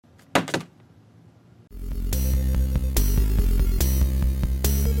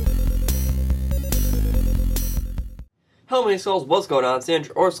Hello my Skulls, what's going on? It's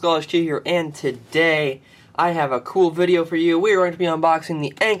Andrew or SkullHQ here, and today I have a cool video for you. We are going to be unboxing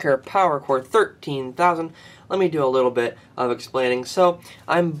the Anker PowerCore 13000. Let me do a little bit of explaining. So,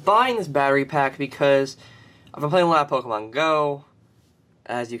 I'm buying this battery pack because I've been playing a lot of Pokemon Go,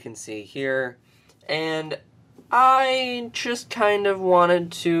 as you can see here, and I just kind of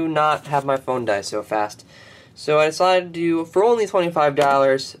wanted to not have my phone die so fast. So I decided to, for only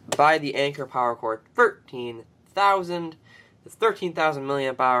 $25, buy the Anker PowerCore 13000. It's 13,000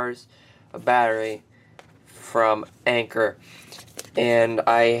 milliamp hours of battery from Anker, and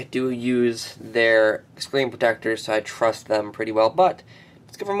I do use their screen protectors, so I trust them pretty well. But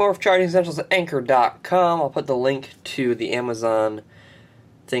let's go for more charging essentials at Anker.com. I'll put the link to the Amazon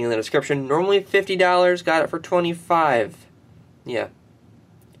thing in the description. Normally $50, got it for $25. Yeah,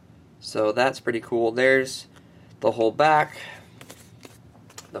 so that's pretty cool. There's the whole back,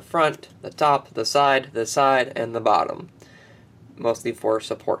 the front, the top, the side, and the bottom. Mostly for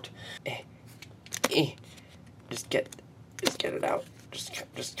support. Just get it out. Just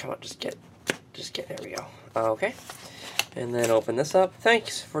come on, just get, there we go. Okay. And then open this up.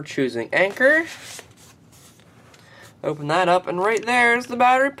 Thanks for choosing Anker. Open that up, and right there's the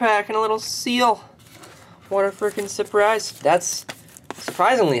battery pack and a little seal. What a freaking surprise. That's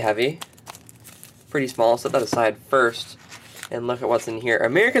surprisingly heavy. Pretty small, set that aside first. And look at what's in here.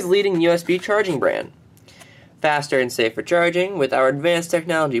 America's leading USB charging brand. Faster and safer charging with our advanced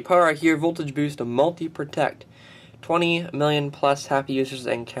technology. PowerCore voltage boost to multi-protect. 20 million plus happy users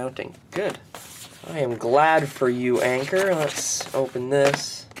and counting. Good. I am glad for you, Anker. Let's open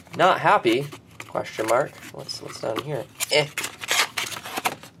this. Not happy? Question mark. What's down here?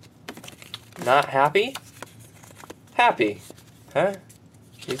 Not happy? Happy. Huh?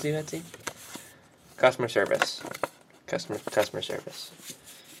 Easy, Betsy? Customer service. Customer service.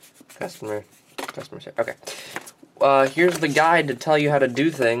 Customer service. Okay. Here's the guide to tell you how to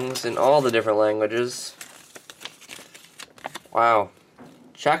do things in all the different languages. Wow.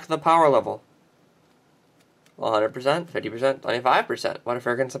 Check the power level. 100%, 50%, 25%. What a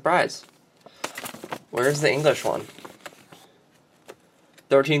freaking surprise. Where's the English one?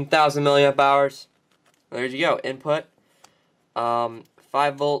 13,000 milliamp hours. There you go. Input, 5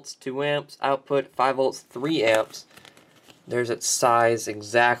 volts, 2 amps. Output, 5 volts, 3 amps. There's its size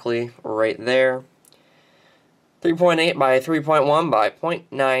exactly right there. 3.8 by 3.1 by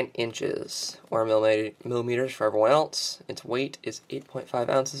 0.9 inches, or millimeters for everyone else. Its weight is 8.5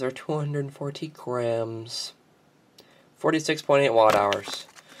 ounces, or 240 grams. 46.8 watt hours.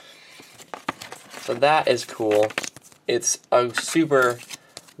 So that is cool. It's a super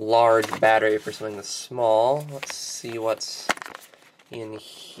large battery for something that's small. Let's see what's in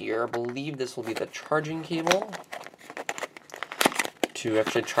here. I believe this will be the charging cable to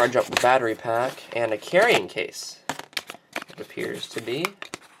actually charge up the battery pack, and a carrying case, it appears to be.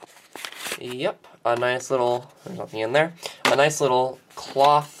 Yep, a nice little, there's nothing in there, a nice little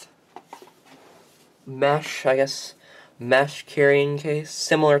cloth mesh, I guess, mesh carrying case,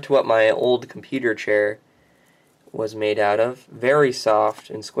 similar to what my old computer chair was made out of. Very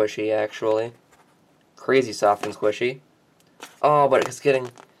soft and squishy, actually. Crazy soft and squishy. Oh, but it's getting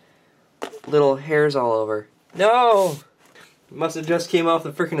little hairs all over. No! Must have just came off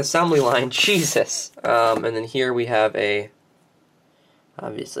the freaking assembly line. Jesus. And then here we have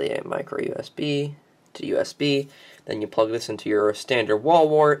obviously a micro USB to USB. Then you plug this into your standard wall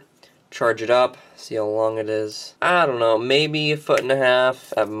wart, charge it up, see how long it is. I don't know, maybe 1.5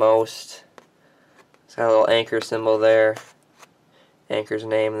 feet at most. It's got a little Anker symbol there. Anker's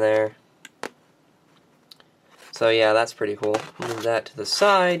name there. So yeah, that's pretty cool. Move that to the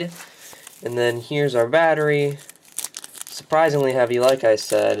side. And then here's our battery. Surprisingly heavy, like I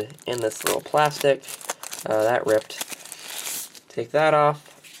said, in this little plastic. That ripped. Take that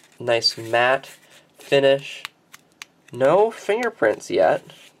off. Nice matte finish. No fingerprints yet.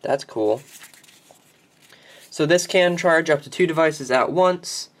 That's cool. So this can charge up to 2 devices at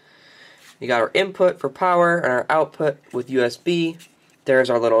once. You got our input for power and our output with USB. There's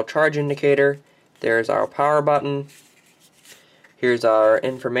our little charge indicator. There's our power button. Here's our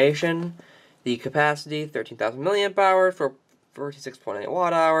information. The capacity, 13,000 milliamp hours for 46.8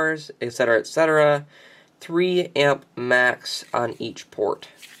 watt hours, etc., etc. 3 amp max on each port.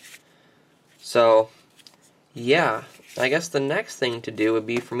 So, yeah, I guess the next thing to do would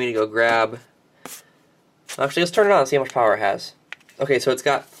be for me to go grab... Actually, let's turn it on and see how much power it has. Okay, so it's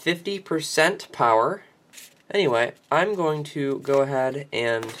got 50% power. Anyway, I'm going to go ahead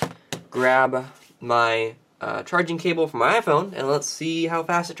and grab my charging cable for my iPhone, and let's see how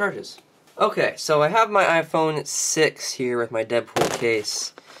fast it charges. Okay, so I have my iPhone 6 here with my Deadpool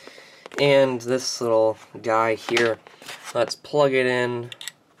case, And this little guy here, let's plug it in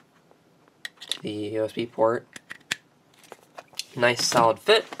to the USB port. Nice solid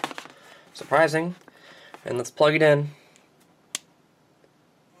fit, surprising. And let's plug it in.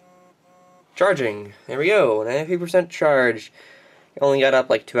 Charging, there we go, 93% charge. It only got up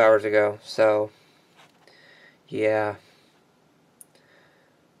like 2 hours ago, so yeah.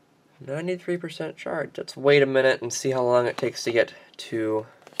 93% charge. Let's wait a minute and see how long it takes to get to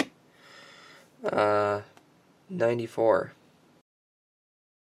 94.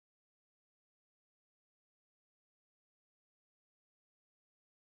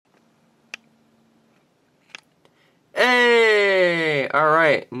 Hey!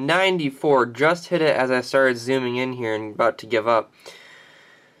 Alright, 94. Just hit it as I started zooming in here and about to give up.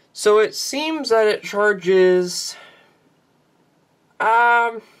 So it seems that it charges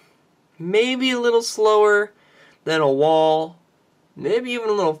maybe a little slower than a wall, maybe even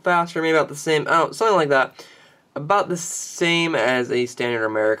a little faster, maybe about the same, something like that. About the same as a standard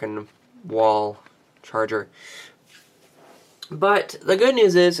American wall charger. But the good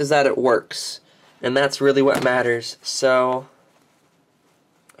news is that it works. And that's really what matters. So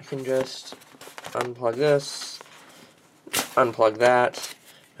I can just unplug this, unplug that,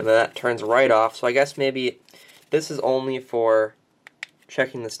 and then that turns right off. So I guess maybe this is only for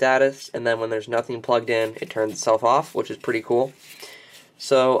checking the status, and then when there's nothing plugged in, it turns itself off, which is pretty cool.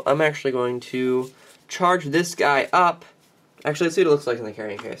 So I'm actually going to charge this guy up. Actually, let's see what it looks like in the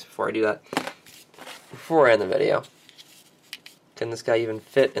carrying case before I do that. Before I end the video. Can this guy even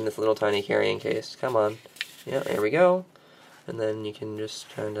fit in this little tiny carrying case? Come on. Yeah, there we go. And then you can just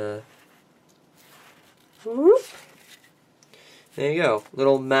kind of... There you go.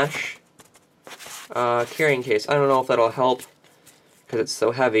 Little mesh carrying case. I don't know if that'll help because it's so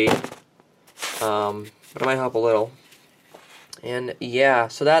heavy. But it might help a little. And yeah,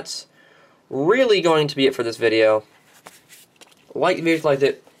 so that's really going to be it for this video. Like the video if you liked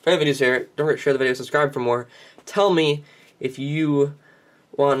it. If you have videos here, don't forget to share the video, subscribe for more. Tell me if you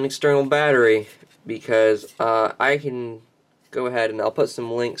want an external battery, because I can go ahead and I'll put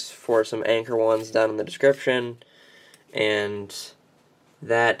some links for some Anker ones down in the description, and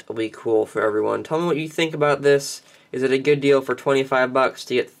that will be cool for everyone. Tell me what you think about this. Is it a good deal for 25 bucks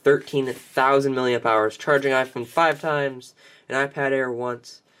to get 13,000 milliamp hours, charging iPhone 5 times, an iPad Air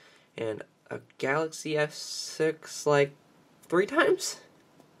once, and a Galaxy S6 like 3 times?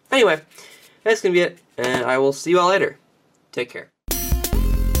 Anyway, that's gonna be it, and I will see you all later. Take care.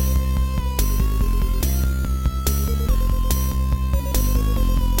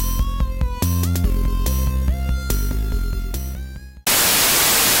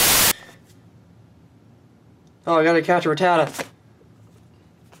 Oh, I gotta catch a rattata.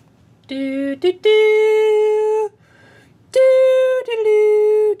 Do do do do do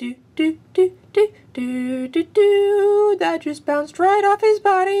do do do do do do do. That just bounced right off his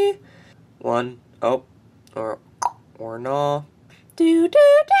body. One, oh, or no. Do do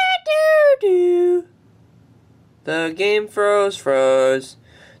do do do. The game froze.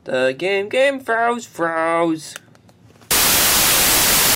 The game froze.